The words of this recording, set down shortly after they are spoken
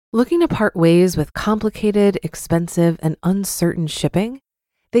Looking to part ways with complicated, expensive, and uncertain shipping?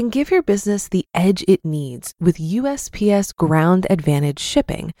 Then give your business the edge it needs with USPS Ground Advantage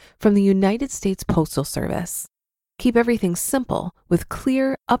shipping from the United States Postal Service. Keep everything simple with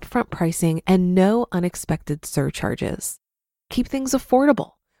clear, upfront pricing and no unexpected surcharges. Keep things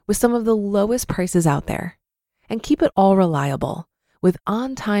affordable with some of the lowest prices out there. And keep it all reliable with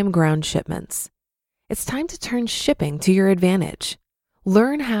on-time ground shipments. It's time to turn shipping to your advantage.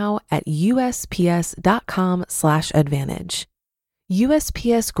 Learn how at USPS.com/advantage.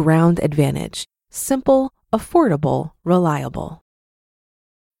 USPS Ground Advantage. Simple, affordable, reliable.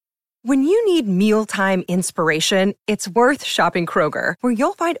 When you need mealtime inspiration, it's worth shopping Kroger, where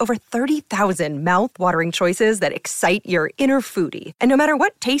you'll find over 30,000 mouth-watering choices that excite your inner foodie. And no matter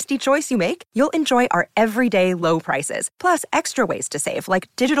what tasty choice you make, you'll enjoy our everyday low prices, plus extra ways to save, like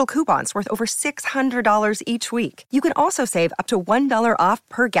digital coupons worth over $600 each week. You can also save up to $1 off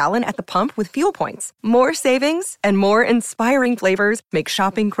per gallon at the pump with fuel points. More savings and more inspiring flavors make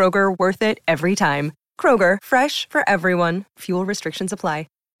shopping Kroger worth it every time. Kroger, fresh for everyone. Fuel restrictions apply.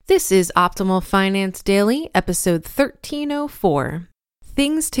 This is Optimal Finance Daily, episode 1304.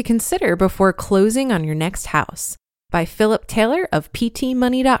 Things to Consider Before Closing on Your Next House by Philip Taylor of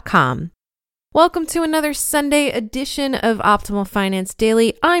PTmoney.com. Welcome to another Sunday edition of Optimal Finance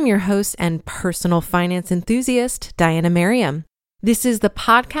Daily. I'm your host and personal finance enthusiast, Diana Merriam. This is the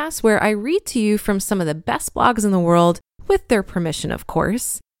podcast where I read to you from some of the best blogs in the world, with their permission, of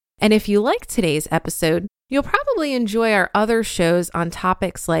course. And if you like today's episode, you'll probably enjoy our other shows on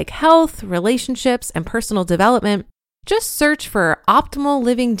topics like health, relationships, and personal development. Just search for Optimal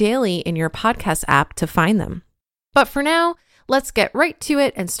Living Daily in your podcast app to find them. But for now, let's get right to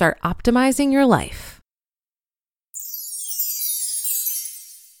it and start optimizing your life.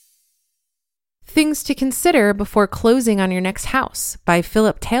 Things to Consider Before Closing on Your Next House by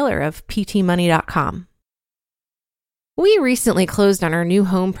Philip Taylor of PTmoney.com. We recently closed on our new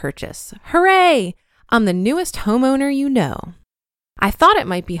home purchase. Hooray! I'm the newest homeowner you know. I thought it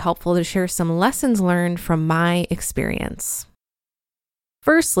might be helpful to share some lessons learned from my experience.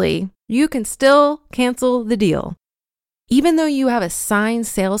 Firstly, you can still cancel the deal. Even though you have a signed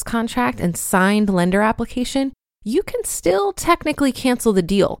sales contract and signed lender application, you can still technically cancel the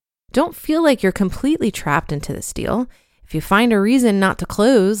deal. Don't feel like you're completely trapped into this deal. If you find a reason not to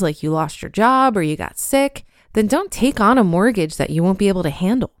close, like you lost your job or you got sick, then don't take on a mortgage that you won't be able to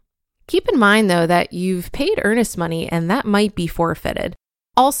handle. Keep in mind, though, that you've paid earnest money and that might be forfeited.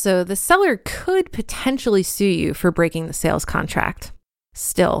 Also, the seller could potentially sue you for breaking the sales contract.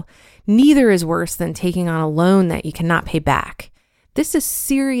 Still, neither is worse than taking on a loan that you cannot pay back. This is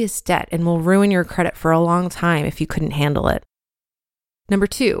serious debt and will ruin your credit for a long time if you couldn't handle it. Number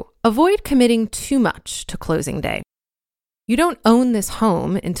 2, avoid committing too much to closing day. You don't own this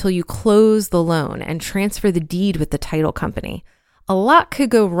home until you close the loan and transfer the deed with the title company. A lot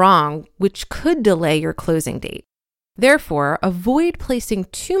could go wrong, which could delay your closing date. Therefore, avoid placing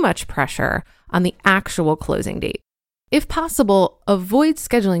too much pressure on the actual closing date. If possible, avoid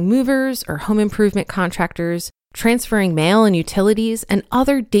scheduling movers or home improvement contractors, transferring mail and utilities, and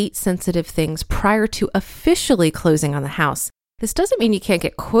other date-sensitive things prior to officially closing on the house. This doesn't mean you can't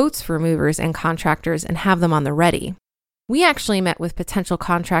get quotes for movers and contractors and have them on the ready. We actually met with potential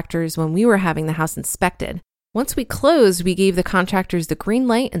contractors when we were having the house inspected. Once we closed, we gave the contractors the green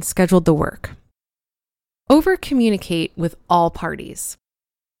light and scheduled the work. Over-communicate with all parties.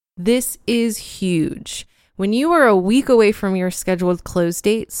 This is huge. When you are a week away from your scheduled close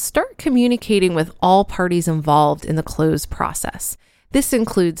date, start communicating with all parties involved in the close process. This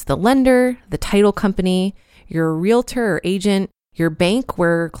includes the lender, the title company, your realtor or agent, your bank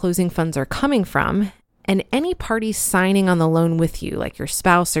where closing funds are coming from, and any party signing on the loan with you, like your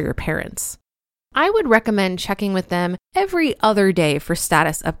spouse or your parents. I would recommend checking with them every other day for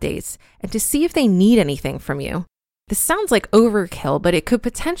status updates and to see if they need anything from you. This sounds like overkill, but it could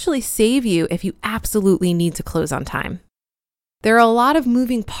potentially save you if you absolutely need to close on time. There are a lot of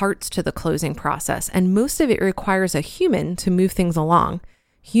moving parts to the closing process, and most of it requires a human to move things along.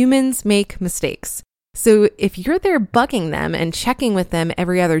 Humans make mistakes. So if you're there bugging them and checking with them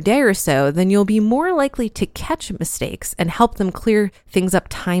every other day or so, then you'll be more likely to catch mistakes and help them clear things up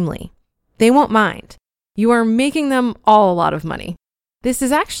timely. They won't mind. You are making them all a lot of money. This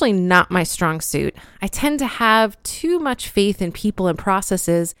is actually not my strong suit. I tend to have too much faith in people and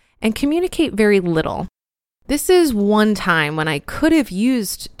processes and communicate very little. This is one time when I could have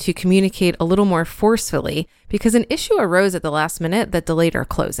used to communicate a little more forcefully because an issue arose at the last minute that delayed our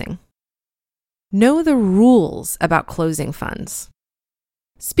closing. Know the rules about closing funds.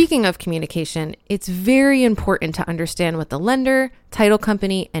 Speaking of communication, it's very important to understand what the lender, title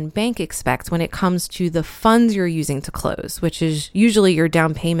company, and bank expect when it comes to the funds you're using to close, which is usually your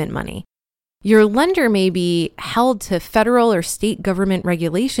down payment money. Your lender may be held to federal or state government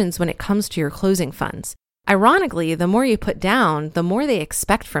regulations when it comes to your closing funds. Ironically, the more you put down, the more they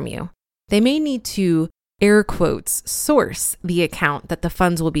expect from you. They may need to, air quotes, source the account that the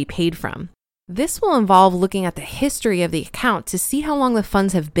funds will be paid from. This will involve looking at the history of the account to see how long the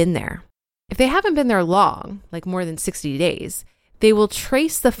funds have been there. If they haven't been there long, like more than 60 days, they will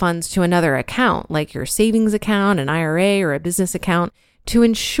trace the funds to another account, like your savings account, an IRA, or a business account, to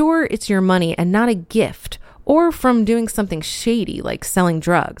ensure it's your money and not a gift or from doing something shady like selling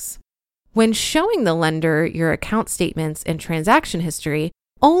drugs. When showing the lender your account statements and transaction history,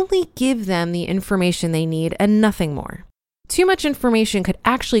 only give them the information they need and nothing more. Too much information could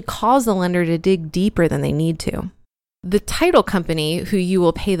actually cause the lender to dig deeper than they need to. The title company, who you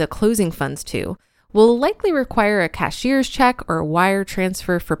will pay the closing funds to, will likely require a cashier's check or wire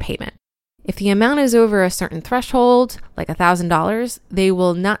transfer for payment. If the amount is over a certain threshold, like $1,000, they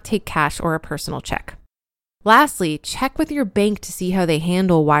will not take cash or a personal check. Lastly, check with your bank to see how they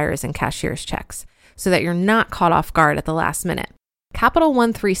handle wires and cashier's checks so that you're not caught off guard at the last minute. Capital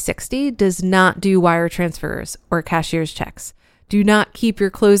One 360 does not do wire transfers or cashier's checks. Do not keep your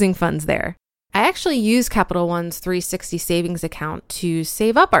closing funds there. I actually used Capital One's 360 savings account to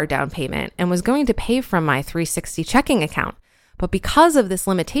save up our down payment and was going to pay from my 360 checking account. But because of this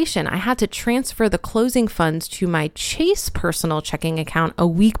limitation, I had to transfer the closing funds to my Chase personal checking account a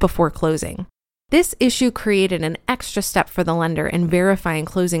week before closing. This issue created an extra step for the lender in verifying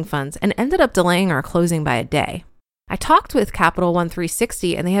closing funds and ended up delaying our closing by a day. I talked with Capital One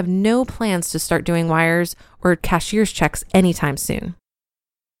 360 and they have no plans to start doing wires or cashier's checks anytime soon.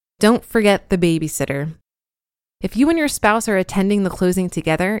 Don't forget the babysitter. If you and your spouse are attending the closing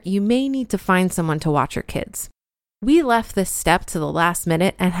together, you may need to find someone to watch your kids. We left this step to the last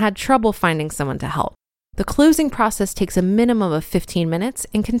minute and had trouble finding someone to help. The closing process takes a minimum of 15 minutes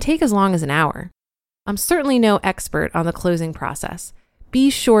and can take as long as an hour. I'm certainly no expert on the closing process. Be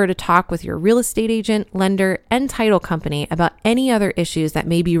sure to talk with your real estate agent, lender, and title company about any other issues that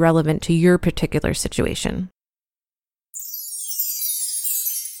may be relevant to your particular situation.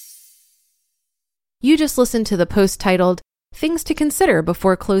 You just listened to the post titled, Things to Consider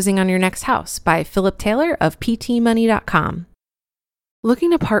Before Closing on Your Next House by Philip Taylor of PTmoney.com.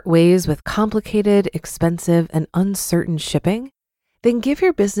 Looking to part ways with complicated, expensive, and uncertain shipping? Then give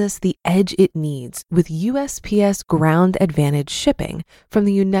your business the edge it needs with USPS Ground Advantage shipping from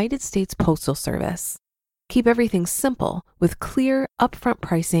the United States Postal Service. Keep everything simple with clear, upfront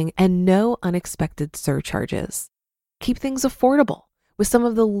pricing and no unexpected surcharges. Keep things affordable with some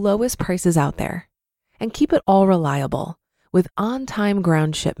of the lowest prices out there. And keep it all reliable with on-time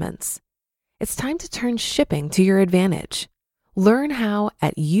ground shipments. It's time to turn shipping to your advantage. Learn how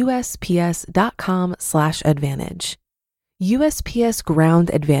at USPS.com/advantage. USPS Ground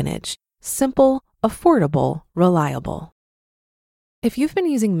Advantage. Simple, affordable, reliable. If you've been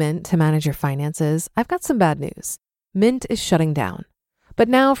using Mint to manage your finances, I've got some bad news. Mint is shutting down. But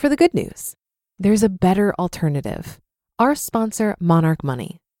now for the good news. There's a better alternative. Our sponsor, Monarch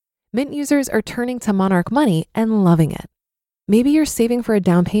Money. Mint users are turning to Monarch Money and loving it. Maybe you're saving for a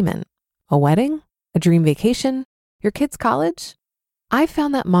down payment, a wedding, a dream vacation, your kids' college. I've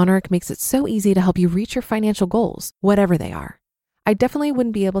found that Monarch makes it so easy to help you reach your financial goals, whatever they are. I definitely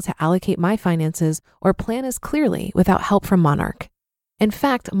wouldn't be able to allocate my finances or plan as clearly without help from Monarch. In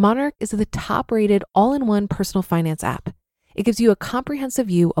fact, Monarch is the top-rated all-in-one personal finance app. It gives you a comprehensive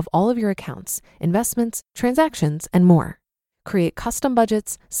view of all of your accounts, investments, transactions, and more. Create custom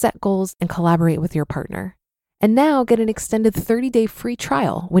budgets, set goals, and collaborate with your partner. And now get an extended 30-day free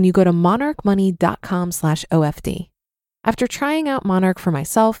trial when you go to monarchmoney.com/OFD. After trying out Monarch for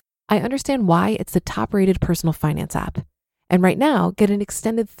myself, I understand why it's the top-rated personal finance app. And right now, get an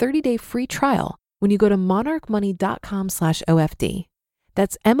extended 30-day free trial when you go to monarchmoney.com/OFD.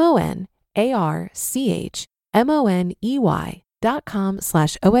 That's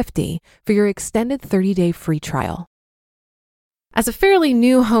monarchmoney.com/OFD for your extended 30-day free trial. As a fairly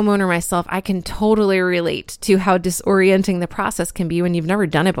new homeowner myself, I can totally relate to how disorienting the process can be when you've never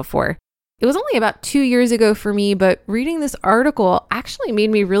done it before. It was only about 2 years ago for me, but reading this article actually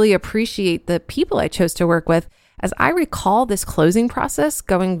made me really appreciate the people I chose to work with, as I recall this closing process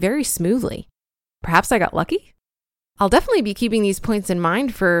going very smoothly. Perhaps I got lucky? I'll definitely be keeping these points in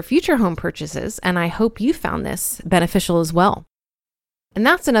mind for future home purchases, and I hope you found this beneficial as well. And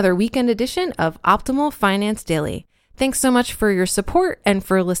that's another weekend edition of Optimal Finance Daily. Thanks so much for your support and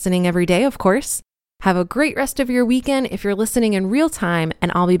for listening every day, of course. Have a great rest of your weekend if you're listening in real time,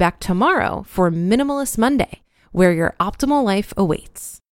 and I'll be back tomorrow for Minimalist Monday, where your optimal life awaits.